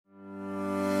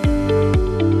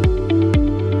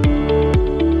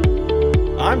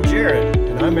I'm Jared.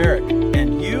 And I'm Eric.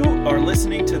 And you are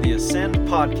listening to the Ascend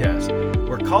Podcast,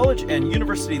 where college and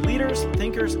university leaders,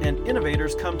 thinkers, and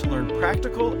innovators come to learn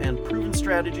practical and proven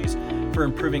strategies for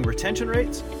improving retention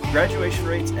rates, graduation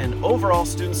rates, and overall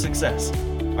student success.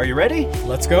 Are you ready?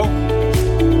 Let's go.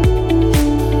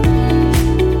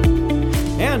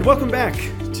 And welcome back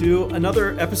to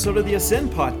another episode of the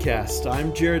Ascend Podcast.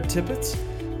 I'm Jared Tippett,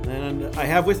 and I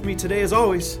have with me today, as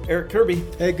always, Eric Kirby.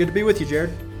 Hey, good to be with you,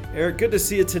 Jared. Eric, good to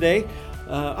see you today.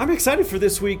 I'm excited for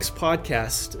this week's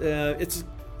podcast. It's,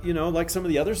 like some of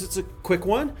the others, it's a quick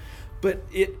one, but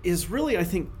it is really, I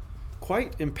think,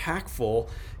 quite impactful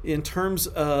in terms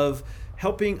of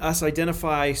helping us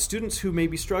identify students who may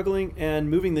be struggling and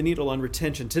moving the needle on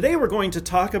retention. Today, we're going to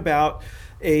talk about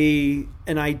an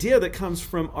idea that comes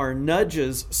from our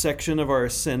nudges section of our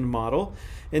Ascend model,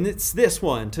 and it's this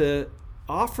one: to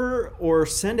offer or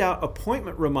send out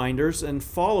appointment reminders and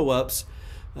follow-ups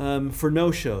for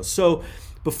no-shows. So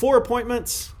before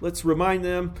appointments, let's remind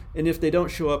them, and if they don't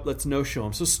show up, let's no-show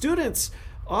them. So students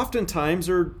oftentimes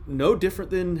are no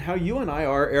different than how you and I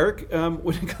are, Eric,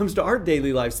 when it comes to our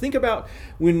daily lives. Think about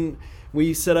when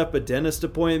we set up a dentist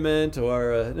appointment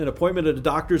or an appointment at a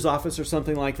doctor's office or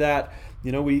something like that.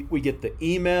 We get the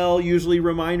email, usually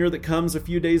reminder, that comes a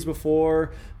few days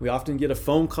before. We often get a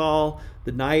phone call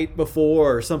the night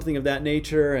before or something of that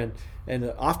nature, and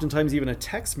oftentimes even a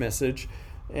text message.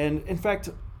 And in fact,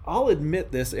 I'll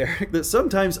admit this, Eric, that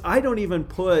sometimes I don't even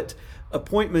put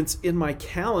appointments in my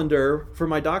calendar for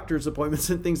my doctor's appointments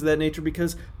and things of that nature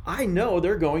because I know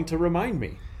they're going to remind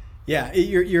me. Yeah,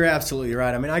 you're absolutely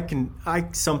right. I mean, I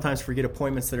sometimes forget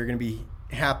appointments that are going to be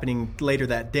happening later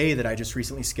that day that I just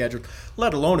recently scheduled,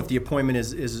 let alone if the appointment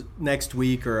is next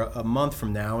week or a month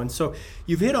from now. And so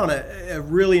you've hit on a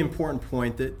really important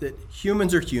point that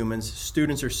humans are humans,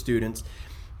 students are students.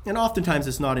 And oftentimes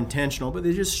it's not intentional, but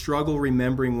they just struggle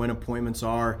remembering when appointments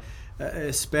are,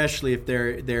 especially if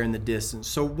they're in the distance.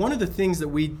 So one of the things that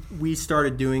we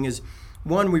started doing is,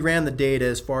 one, we ran the data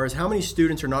as far as how many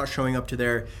students are not showing up to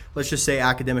their, let's just say,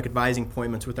 academic advising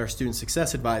appointments with our student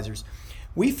success advisors.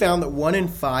 We found that 1 in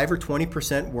 5 or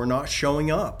 20% were not showing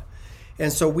up.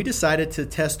 And so we decided to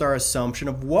test our assumption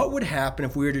of what would happen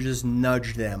if we were to just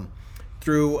nudge them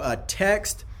through a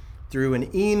text, through an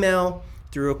email,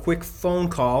 through a quick phone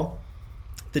call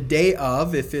the day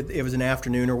of, if it was an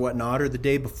afternoon or whatnot, or the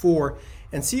day before,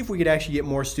 and see if we could actually get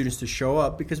more students to show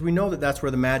up, because we know that that's where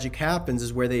the magic happens,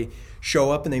 is where they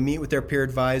show up and they meet with their peer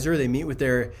advisor, they meet with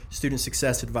their student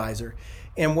success advisor.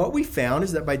 And what we found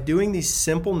is that by doing these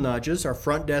simple nudges, our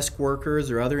front desk workers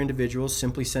or other individuals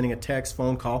simply sending a text,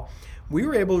 phone call, we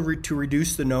were able to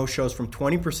reduce the no-shows from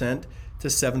 20% to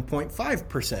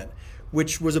 7.5%.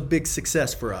 which was a big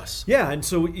success for us. Yeah, and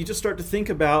so you just start to think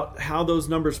about how those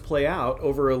numbers play out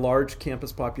over a large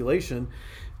campus population.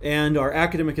 And our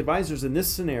academic advisors in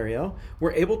this scenario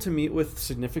were able to meet with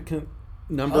significant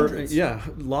number, Hundreds.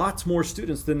 Lots more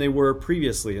students than they were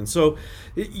previously. And so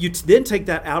you then take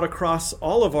that out across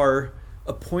all of our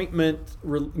appointment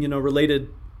related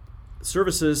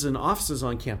services and offices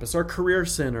on campus: our career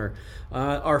center,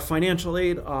 our financial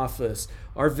aid office,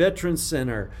 our veterans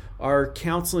center, our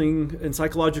counseling and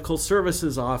psychological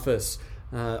services office,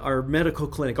 our medical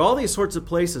clinic, all these sorts of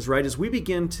places, right? As we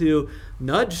begin to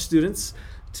nudge students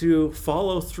to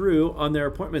follow through on their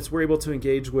appointments, we're able to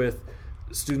engage with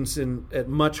students at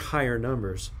much higher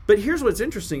numbers. But here's what's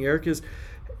interesting, Eric, is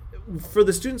for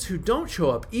the students who don't show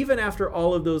up, even after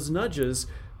all of those nudges,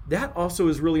 that also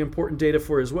is really important data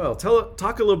for as well.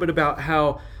 Talk a little bit about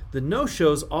how the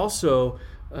no-shows also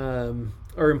are an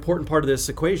important part of this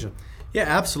equation. Yeah,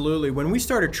 absolutely. When we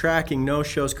started tracking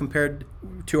no-shows compared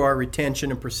to our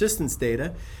retention and persistence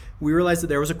data, we realized that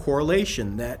there was a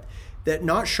correlation, that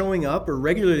not showing up or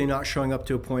regularly not showing up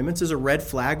to appointments is a red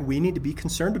flag we need to be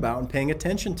concerned about and paying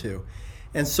attention to.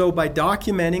 And so by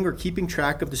documenting or keeping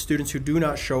track of the students who do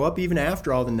not show up even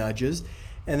after all the nudges,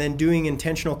 and then doing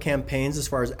intentional campaigns as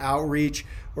far as outreach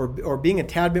or being a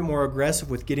tad bit more aggressive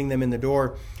with getting them in the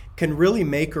door, can really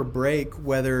make or break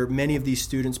whether many of these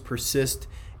students persist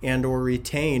and or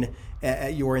retain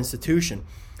at your institution.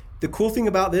 The cool thing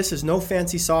about this is no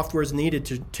fancy software is needed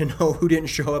to know who didn't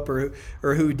show up or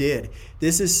who did.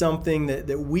 This is something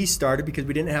that we started because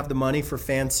we didn't have the money for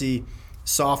fancy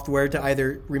software to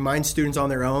either remind students on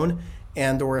their own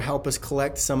and or help us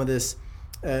collect some of this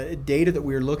data that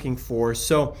we were looking for.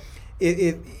 So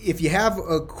if you have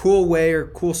a cool way or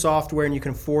cool software and you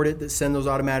can afford it that send those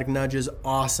automatic nudges,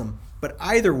 awesome. But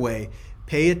either way,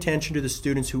 pay attention to the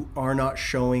students who are not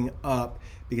showing up,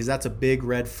 because that's a big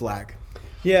red flag.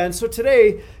 Yeah, and so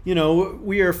today,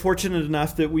 we are fortunate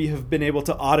enough that we have been able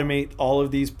to automate all of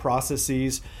these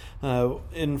processes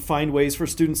and find ways for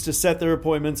students to set their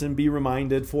appointments and be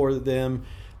reminded for them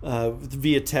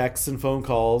via texts and phone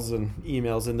calls and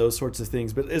emails and those sorts of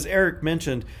things. But as Eric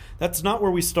mentioned, that's not where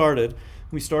we started.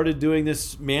 We started doing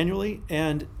this manually,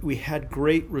 and we had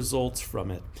great results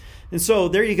from it. And so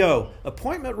there you go.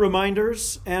 Appointment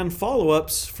reminders and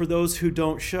follow-ups for those who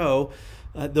don't show.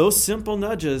 Those simple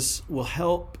nudges will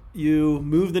help you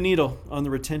move the needle on the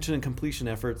retention and completion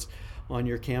efforts on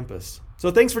your campus.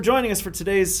 So thanks for joining us for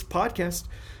today's podcast.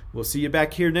 We'll see you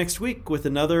back here next week with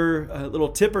another little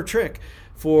tip or trick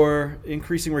for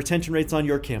increasing retention rates on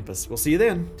your campus. We'll see you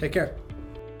then. Take care.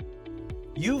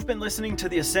 You've been listening to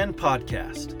the Ascend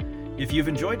Podcast. If you've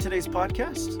enjoyed today's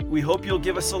podcast, we hope you'll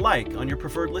give us a like on your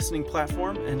preferred listening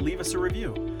platform and leave us a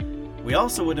review. We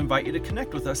also would invite you to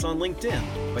connect with us on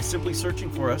LinkedIn by simply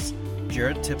searching for us,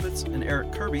 Jared Tippett and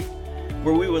Eric Kirby,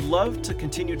 where we would love to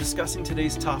continue discussing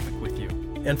today's topic with you.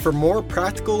 And for more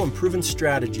practical and proven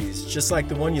strategies, just like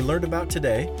the one you learned about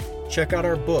today, check out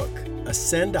our book,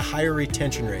 Ascend to Higher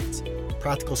Retention Rates,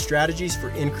 Practical Strategies for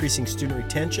Increasing Student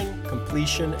Retention,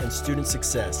 Completion, and Student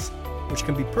Success, which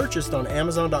can be purchased on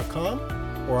Amazon.com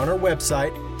or on our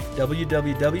website,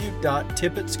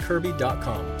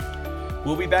 www.tippetskirby.com.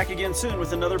 We'll be back again soon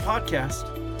with another podcast.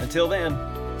 Until then,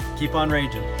 keep on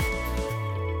raging.